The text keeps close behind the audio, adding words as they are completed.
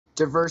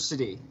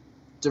Diversity.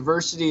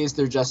 Diversity is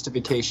their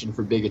justification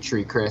for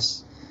bigotry,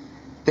 Chris.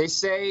 They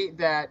say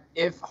that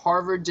if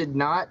Harvard did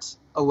not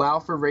allow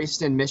for race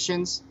in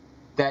admissions,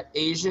 that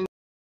Asians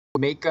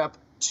would make up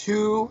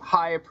too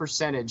high a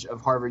percentage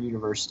of Harvard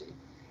University.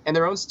 And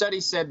their own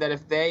study said that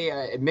if they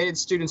admitted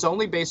students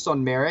only based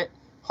on merit,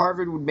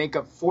 Harvard would make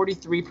up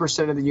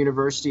 43% of the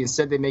university.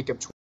 Instead, they make up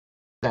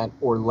 20%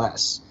 or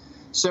less.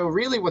 So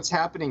really what's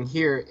happening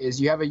here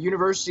is you have a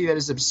university that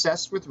is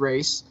obsessed with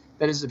race,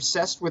 that is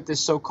obsessed with this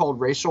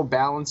so-called racial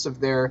balance of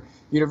their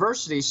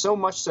university, so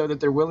much so that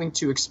they're willing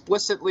to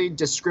explicitly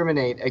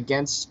discriminate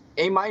against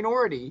a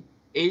minority,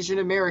 Asian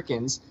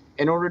Americans,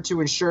 in order to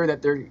ensure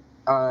that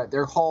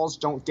their halls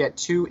don't get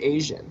too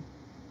Asian.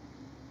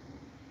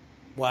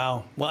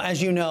 Wow. Well,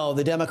 as you know,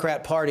 the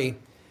Democrat Party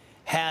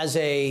has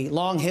a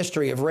long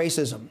history of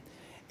racism,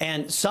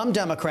 and some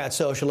Democrat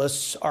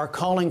socialists are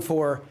calling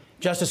for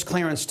Justice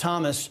Clarence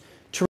Thomas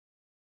to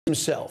remove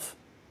himself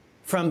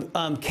from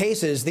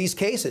these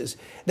cases.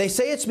 They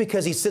say it's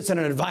because he sits on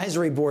an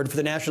advisory board for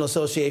the National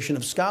Association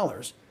of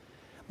Scholars.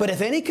 But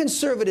if any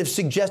conservative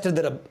suggested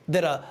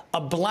that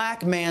a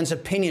black man's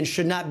opinion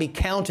should not be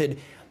counted,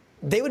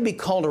 they would be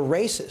called a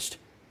racist.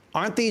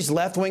 Aren't these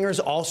left-wingers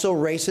also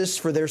racist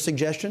for their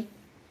suggestion?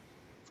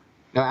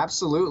 No,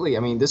 absolutely.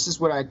 I mean, this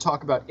is what I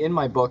talk about in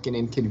my book, An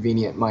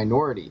Inconvenient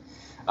Minority.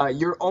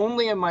 You're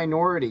only a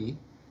minority,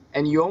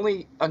 and you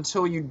only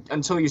until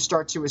you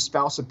start to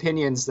espouse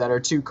opinions that are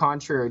too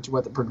contrary to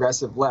what the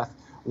progressive left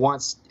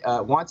wants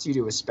you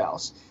to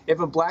espouse. If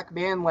a black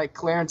man like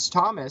Clarence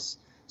Thomas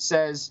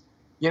says,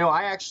 you know,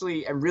 I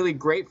actually am really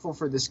grateful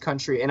for this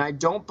country, and I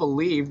don't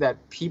believe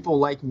that people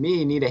like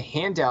me need a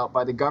handout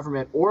by the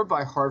government or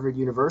by Harvard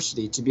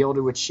University to be able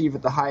to achieve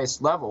at the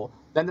highest level,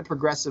 then the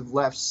progressive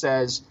left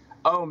says,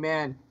 oh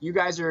man, you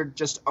guys are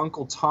just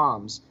Uncle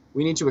Toms.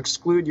 We need to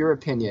exclude your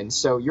opinion.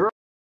 So you're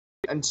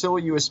until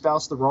you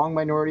espouse the wrong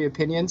minority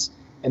opinions,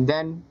 and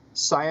then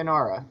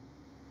sayonara.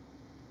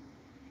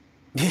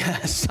 Yeah,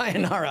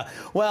 sayonara.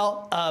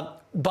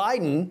 Well,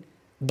 Biden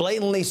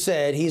blatantly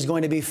said he's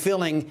going to be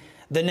filling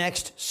the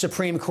next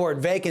Supreme Court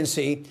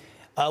vacancy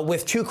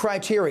with two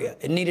criteria.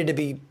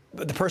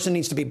 The person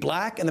needs to be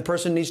black and the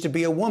person needs to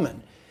be a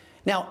woman.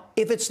 Now,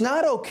 if it's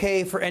not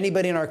okay for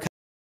anybody in our country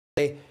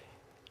to say,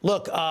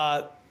 look,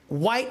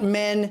 white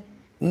men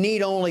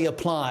need only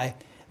apply,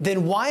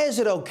 then why is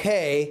it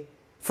okay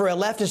for a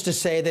leftist to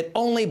say that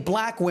only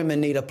black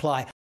women need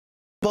apply?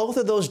 Both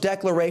of those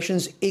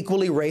declarations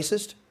equally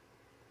racist?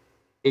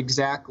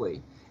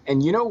 Exactly.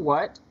 And you know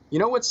what? You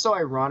know what's so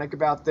ironic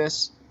about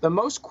this? The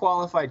most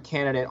qualified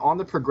candidate on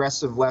the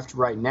progressive left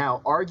right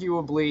now,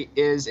 arguably,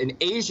 is an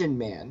Asian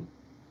man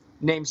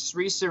named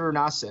Sri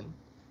Srinivasan,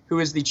 who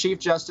is the Chief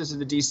Justice of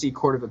the D.C.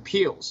 Court of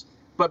Appeals.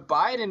 But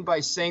Biden, by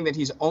saying that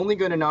he's only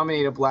going to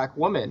nominate a black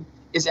woman,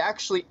 is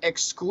actually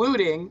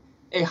excluding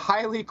a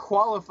highly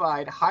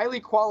qualified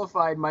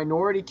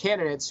minority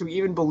candidates who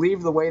even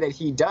believe the way that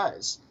he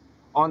does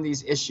on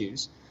these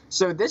issues.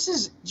 So this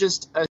is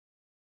just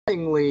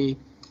astoundingly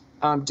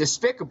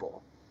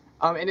despicable.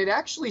 And it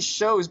actually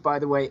shows, by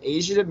the way,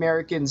 Asian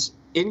Americans'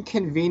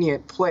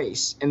 inconvenient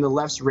place in the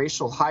left's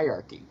racial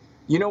hierarchy.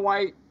 You know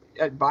why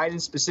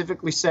Biden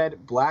specifically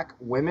said black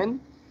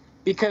women?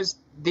 Because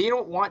they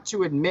don't want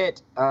to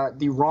admit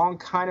the wrong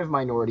kind of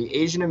minority,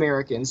 Asian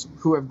Americans,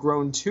 who have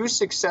grown too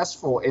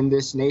successful in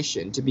this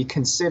nation to be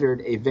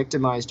considered a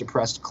victimized,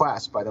 oppressed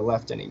class by the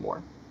left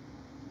anymore.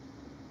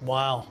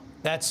 Wow,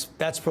 that's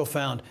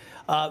profound.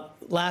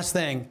 Last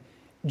thing,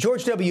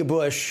 George W.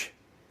 Bush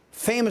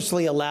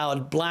famously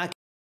allowed black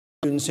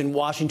students in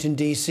Washington,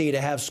 D.C.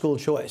 to have school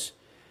choice.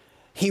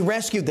 He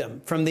rescued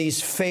them from these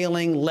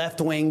failing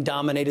left-wing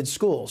dominated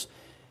schools.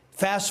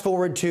 Fast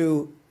forward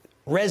to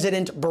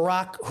President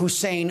Barack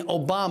Hussein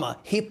Obama.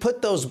 He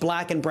put those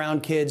black and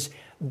brown kids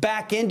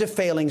back into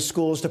failing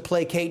schools to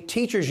placate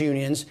teachers'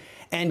 unions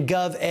and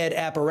gov-ed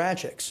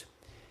apparatchiks.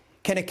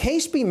 Can a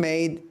case be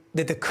made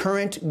that the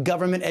current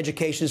government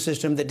education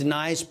system that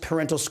denies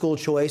parental school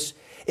choice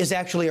is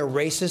actually a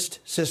racist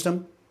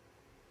system?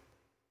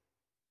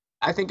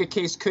 I think a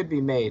case could be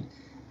made.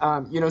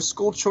 You know,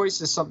 school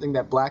choice is something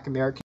that black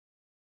Americans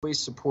always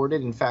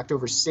supported. In fact,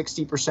 over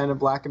 60% of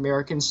black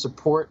Americans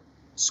support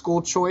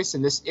school choice,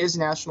 and this is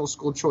National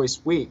School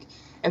Choice Week.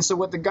 And so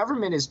what the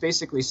government is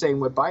basically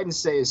saying, what Biden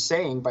is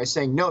saying by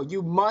saying, no,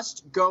 you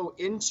must go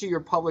into your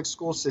public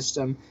school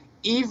system,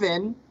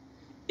 even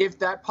if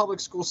that public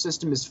school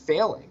system is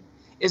failing,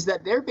 is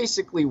that they're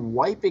basically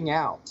wiping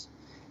out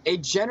a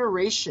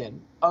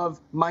generation of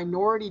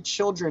minority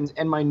children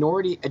and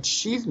minority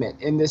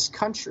achievement in this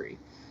country.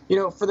 You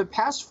know, for the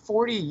past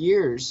 40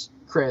 years,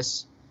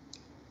 Chris,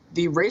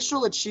 the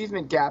racial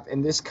achievement gap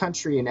in this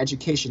country in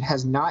education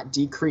has not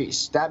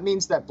decreased. That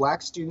means that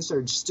black students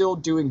are still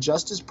doing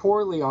just as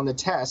poorly on the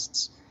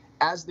tests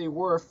as they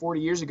were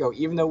 40 years ago,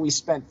 even though we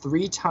spent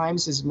 3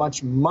 times as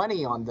much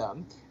money on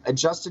them,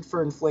 adjusted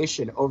for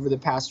inflation, over the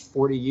past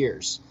 40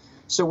 years.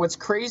 So what's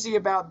crazy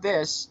about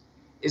this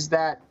is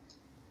that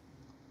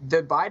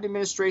the Biden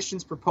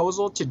administration's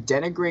proposal to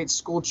denigrate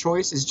school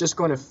choice is just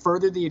going to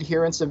further the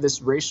adherence of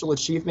this racial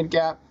achievement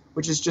gap,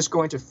 which is just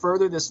going to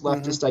further this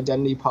leftist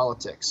identity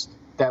politics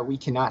that we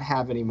cannot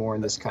have anymore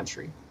in this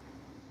country.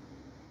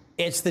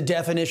 It's the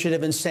definition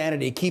of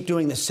insanity. Keep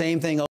doing the same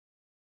thing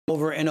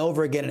over and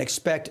over again and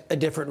expect a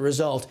different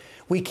result.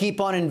 We keep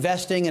on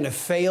investing in a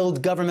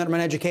failed government-run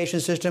education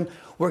system.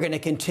 We're going to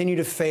continue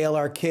to fail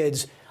our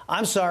kids.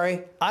 I'm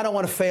sorry, I don't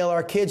want to fail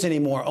our kids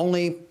anymore.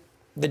 Only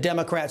the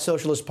Democrat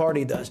Socialist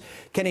Party does.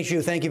 Kenny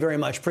Xu, thank you very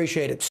much.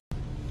 Appreciate it.